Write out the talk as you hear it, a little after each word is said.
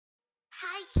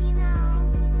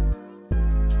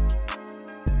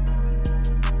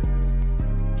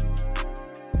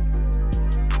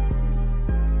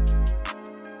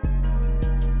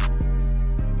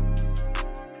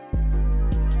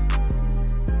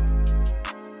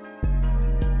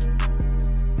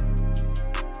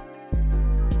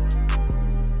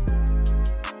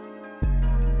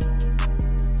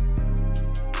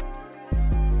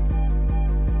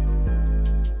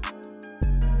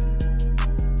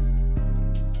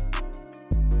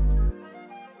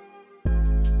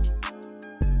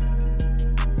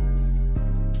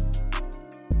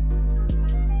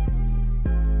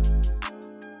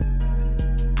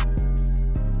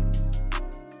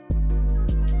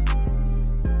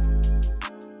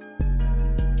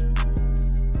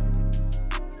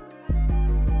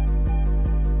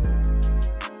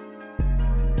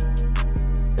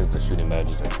The shooting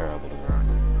badges are terrible to earn.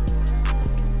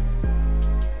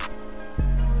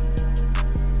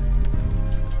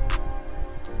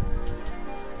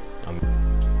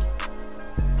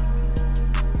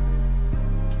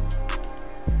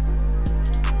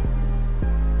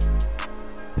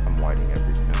 I'm whiting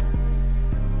everything.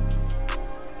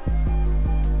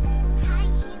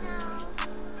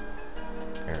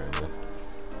 Apparently.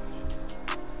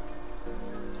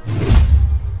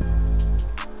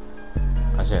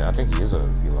 Actually, I think he is a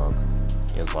vlog.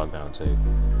 He has lockdown too.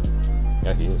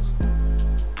 Yeah, he is.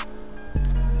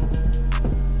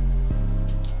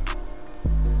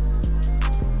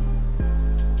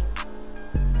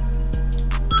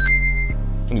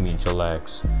 What do you mean,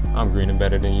 chillax? I'm green and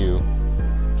better than you.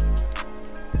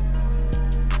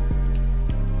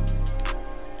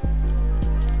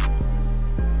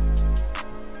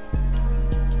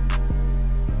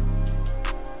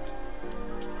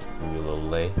 Maybe a little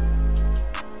lay.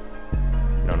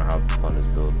 I don't know how fun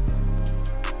this build.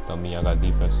 Tell me I got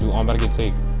defense too. Oh, I'm about to get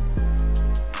take.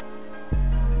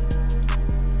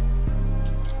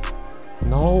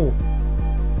 No.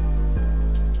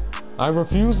 I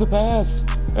refuse to pass.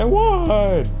 And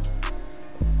what?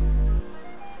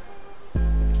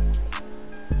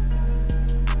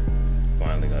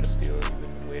 Finally got a steal that you've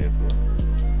been waiting for.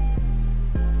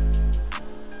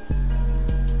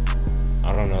 I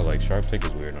don't know, like sharp take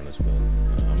is weird on this build.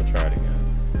 I'm gonna try it again.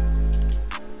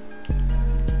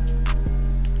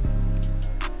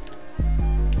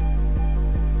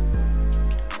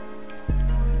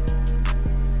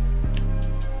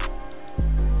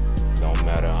 Don't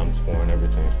matter, I'm scoring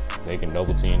everything. They can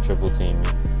double team, triple team me.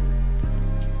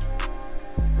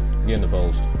 Get in the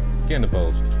post. Get in the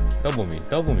post. Double me,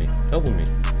 double me, double me.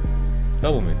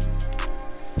 Double me.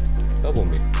 Double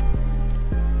me.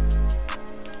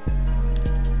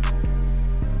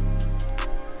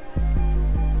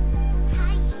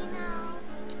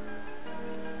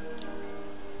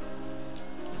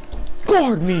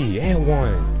 Guard me and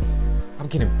one. I'm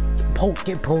getting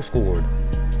get post scored.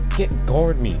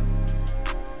 Guard me.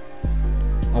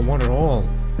 I want it all.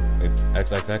 Wait, X,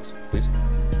 please.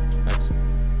 X.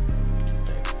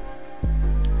 Thanks.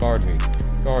 Guard me.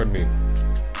 Guard me.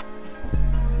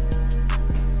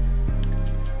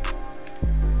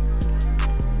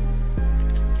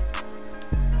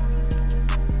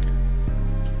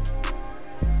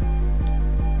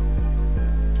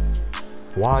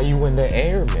 Why are you in the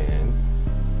air, man?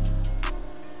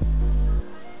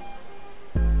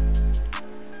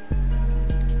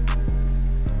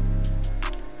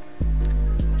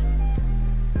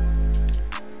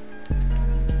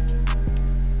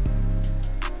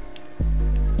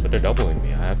 But they're doubling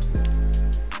me, I have to.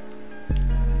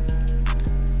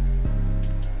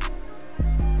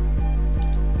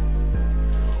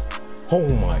 Oh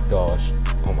my gosh.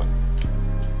 Oh my.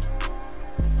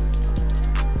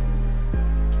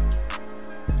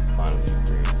 Finally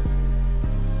agreed.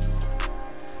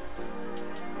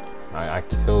 I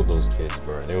killed those kids,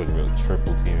 bro. They was really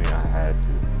triple teaming. I had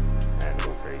to.